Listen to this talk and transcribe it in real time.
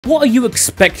What are you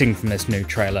expecting from this new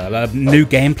trailer? New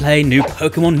gameplay, new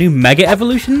Pokemon, new Mega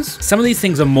Evolutions? Some of these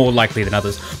things are more likely than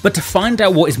others, but to find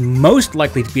out what is most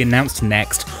likely to be announced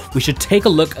next, we should take a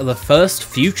look at the first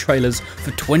few trailers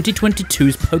for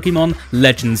 2022's Pokemon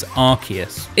Legends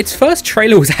Arceus. Its first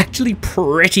trailer was actually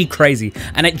pretty crazy,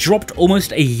 and it dropped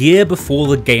almost a year before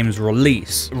the game's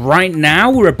release. Right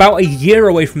now, we're about a year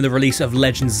away from the release of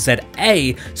Legends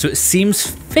ZA, so it seems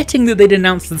fitting that they'd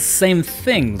announce the same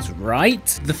things,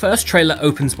 right? The first trailer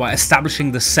opens by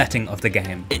establishing the setting of the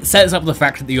game. It sets up the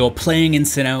fact that you're playing in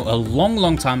Sinnoh a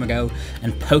long time ago,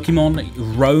 and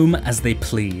Pokemon roam as they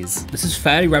please. This is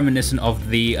fairly reminiscent of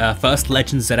the first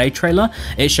Legends ZA trailer.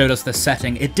 It showed us the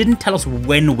setting. It didn't tell us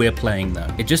when we're playing though.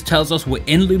 It just tells us we're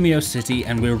in Lumiose City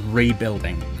and we're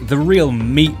rebuilding. The real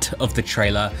meat of the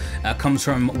trailer comes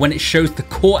from when it shows the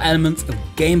core elements of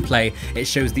gameplay. It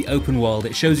shows the open world,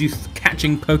 it shows you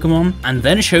catching Pokemon, and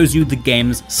then it shows you the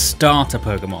game's starter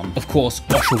Pokemon. Of course,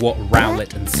 Oshawott,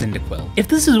 Rowlet, and Cyndaquil. If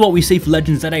this is what we see for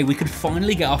Legends ZA, we could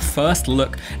finally get our first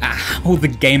look at how the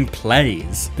game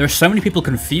plays. There are so many people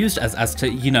confused as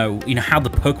to, you know how the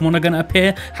Pokemon are going to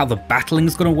appear, how the battling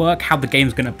is going to work, how the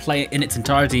game's going to play in its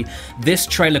entirety. This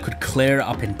trailer could clear it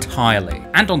up entirely.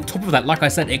 And on top of that, like I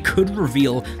said, it could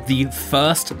reveal the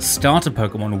first starter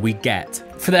Pokemon we get.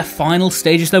 For their final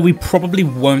stages though, we probably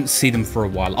won't see them for a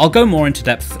while. I'll go more into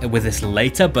depth with this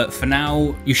later, but for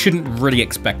now, you shouldn't really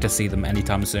expect to see them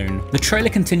anytime soon. The trailer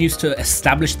continues to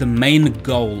establish the main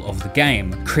goal of the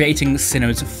game, creating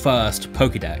Sinnoh's first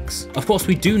Pokédex. Of course,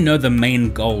 we do know the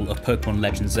main goal of Pokemon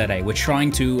Legends ZA. We're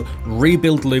trying to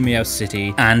rebuild Lumiose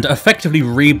City and effectively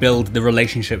rebuild the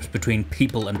relationships between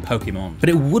people and Pokemon. But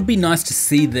it would be nice to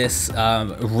see this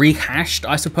rehashed,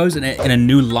 I suppose, in a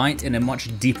new light, in a much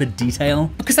deeper detail.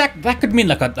 Because that could mean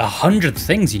like 100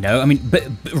 things, you know? I mean, but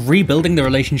rebuilding the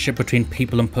relationship between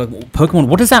people and Pokemon,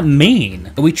 what does that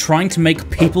mean? Are we trying to make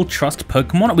people trust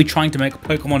Pokemon? Are we trying to make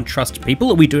Pokemon trust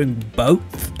people? Are we doing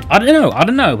both? I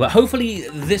don't know, but hopefully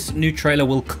this new trailer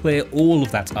will clear all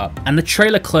of that up. And the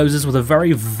trailer closes with a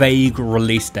very vague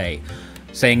release date,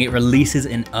 saying it releases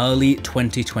in early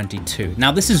 2022.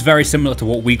 Now this is very similar to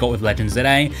what we got with Legends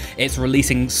ZA. It's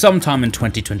releasing sometime in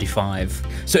 2025.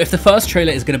 So if the first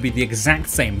trailer is going to be the exact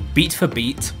same beat for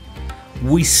beat,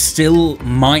 we still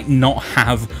might not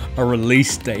have a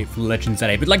release date for Legends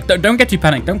ZA. But like, don't get too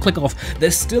panicked, don't click off.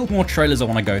 There's still more trailers I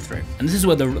want to go through. And this is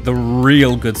where the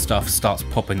real good stuff starts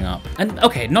popping up. And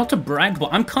okay, not to brag, but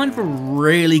I'm kind of a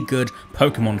really good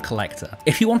Pokemon collector.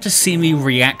 If you want to see me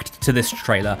react to this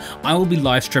trailer, I will be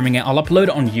live streaming it. I'll upload it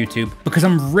on YouTube because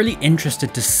I'm really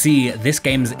interested to see this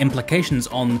game's implications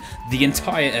on the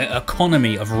entire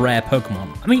economy of rare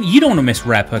Pokemon. I mean, you don't want to miss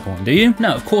rare Pokemon, do you?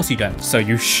 No, of course you don't. So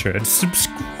you should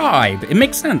subscribe. It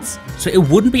makes sense. So it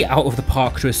wouldn't be out of the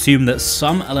park to assume that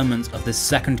some elements of this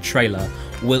second trailer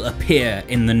will appear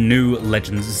in the new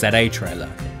Legends ZA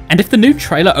trailer. And if the new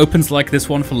trailer opens like this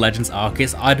one for Legends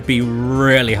Arceus, I'd be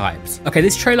really hyped. Okay,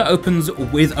 this trailer opens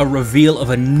with a reveal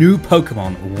of a new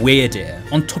Pokemon, Weirdeer.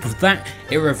 On top of that,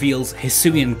 it reveals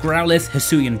Hisuian Growlithe,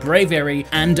 Hisuian Braviary,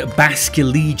 and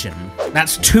Basculegion.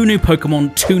 That's 2 new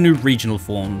Pokemon, 2 new regional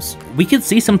forms. We could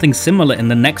see something similar in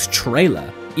the next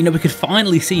trailer. You know, we could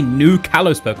finally see new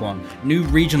Kalos Pokemon, new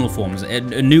regional forms,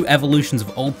 new evolutions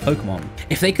of old Pokemon.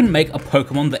 If they can make a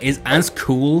Pokemon that is as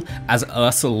cool as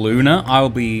Ursaluna, I'll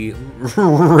be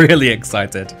really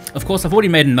excited. Of course, I've already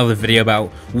made another video about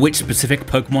which specific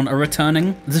Pokemon are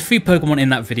returning. There's a few Pokemon in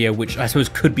that video which I suppose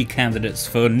could be candidates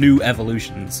for new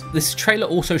evolutions. This trailer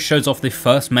also shows off the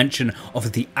first mention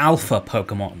of the Alpha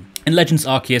Pokemon. In Legends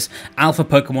Arceus, Alpha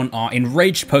Pokemon are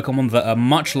enraged Pokemon that are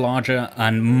much larger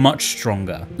and much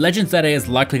stronger. Legends ZA is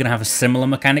likely going to have a similar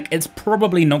mechanic. It's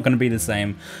probably not going to be the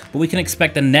same, but we can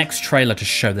expect the next trailer to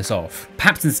show this off.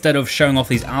 Perhaps instead of showing off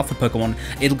these Alpha Pokemon,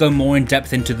 it'll go more in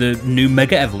depth into the new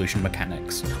Mega Evolution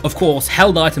mechanics. Of course,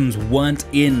 held items weren't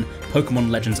in Pokemon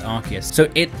Legends Arceus, so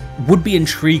it would be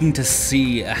intriguing to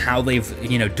see how they've,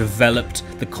 developed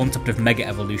the concept of Mega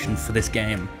Evolution for this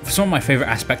game. For some of my favorite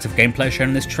aspects of gameplay shown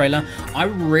in this trailer, I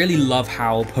really love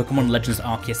how Pokemon Legends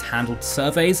Arceus handled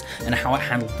surveys and how it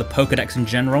handled the Pokédex in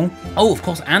general. Oh, of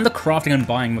course, and the crafting and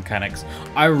buying mechanics.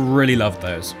 I really love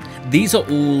those. These are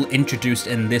all introduced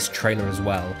in this trailer as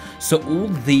well. So all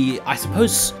the, I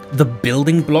suppose, the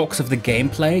building blocks of the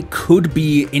gameplay could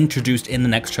be introduced in the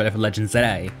next trailer for Legends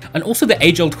ZA. And also the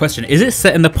age-old question, is it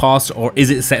set in the past or is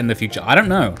it set in the future? I don't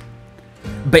know.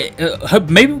 But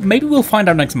maybe we'll find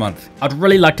out next month. I'd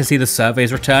really like to see the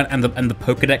surveys return and the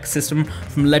Pokédex system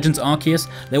from Legends Arceus.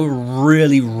 They were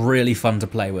really fun to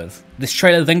play with. This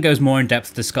trailer then goes more in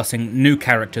depth discussing new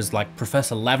characters like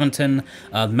Professor Laventon,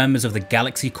 members of the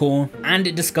Galaxy Corps, and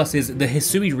it discusses the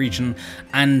Hisui region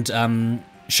and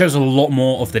shows a lot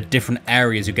more of the different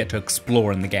areas you get to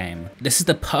explore in the game. This is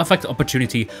the perfect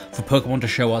opportunity for Pokemon to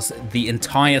show us the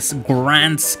entire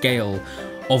grand scale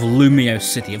of Lumiose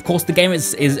City. Of course, the game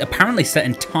is apparently set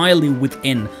entirely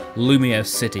within Lumiose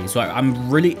City, so I'm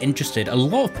really interested. A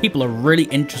lot of people are really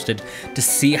interested to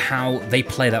see how they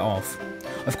play that off.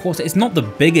 Of course, it's not the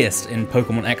biggest in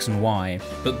Pokemon X and Y,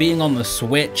 but being on the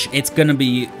Switch, it's gonna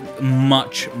be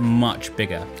much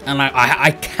bigger. And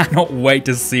I cannot wait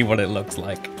to see what it looks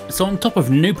like. So on top of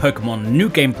new Pokemon, new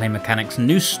gameplay mechanics,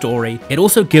 new story, it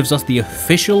also gives us the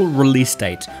official release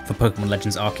date for Pokemon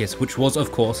Legends Arceus, which was,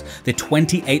 of course, the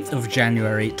 28th of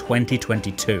January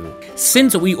 2022.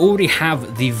 Since we already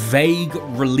have the vague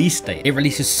release date, it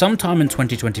releases sometime in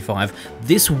 2025,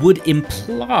 this would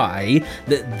imply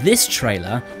that this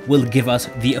trailer will give us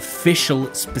the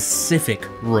official specific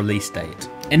release date.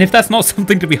 And if that's not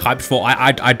something to be hyped for,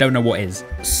 I don't know what is.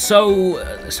 So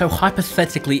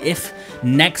hypothetically, if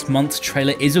next month's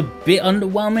trailer is a bit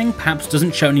underwhelming, perhaps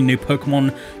doesn't show any new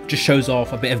Pokemon, just shows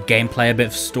off a bit of gameplay, a bit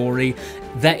of story,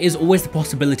 there is always the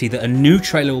possibility that a new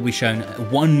trailer will be shown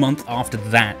 1 month after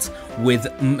that with,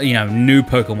 you know, new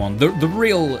Pokemon, the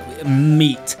real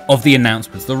meat of the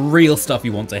announcements, the real stuff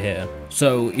you want to hear.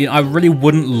 So, you know, I really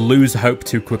wouldn't lose hope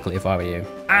too quickly if I were you.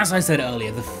 As I said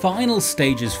earlier, the final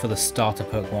stages for the starter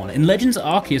Pokemon in Legends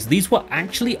Arceus, these were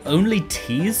actually only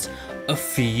teased a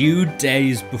few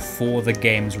days before the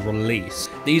game's release.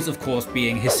 These, of course,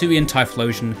 being Hisuian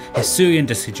Typhlosion, Hisuian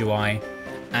Decidueye,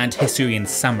 and Hisuian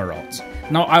Samurott.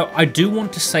 Now, I do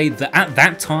want to say that at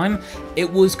that time, it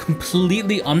was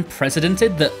completely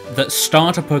unprecedented that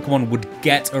starter Pokemon would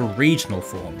get a regional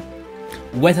form.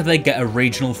 Whether they get a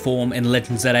regional form in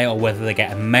Legends ZA or whether they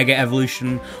get a Mega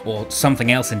Evolution or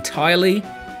something else entirely,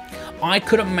 I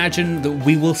could imagine that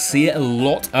we will see it a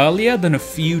lot earlier than a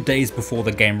few days before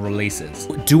the game releases.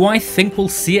 Do I think we'll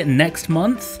see it next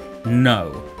month?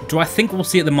 No. Do I think we'll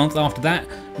see it the month after that?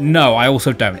 No, I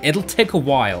also don't. It'll take a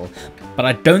while, but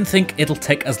I don't think it'll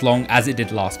take as long as it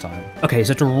did last time. Okay,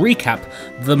 so to recap,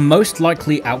 the most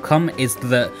likely outcome is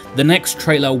that the next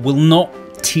trailer will not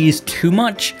tease too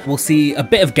much. We'll see a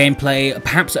bit of gameplay,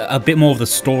 perhaps a bit more of the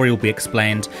story will be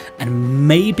explained, and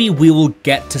maybe we will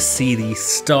get to see the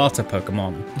starter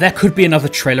Pokemon. There could be another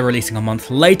trailer releasing a month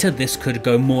later. This could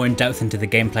go more in depth into the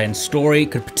gameplay and story,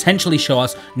 could potentially show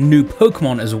us new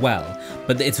Pokemon as well,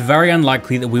 but it's very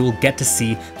unlikely that we will get to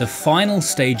see the final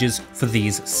stages for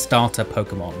these starter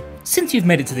Pokemon. Since you've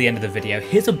made it to the end of the video,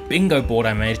 here's a bingo board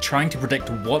I made trying to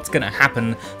predict what's going to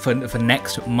happen for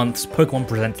next month's Pokemon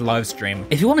Presents livestream.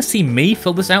 If you want to see me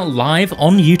fill this out live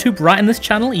on YouTube right in this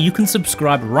channel, you can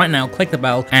subscribe right now, click the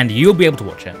bell, and you'll be able to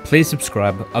watch it. Please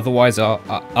subscribe, otherwise I'll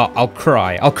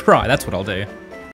cry. I'll cry, that's what I'll do.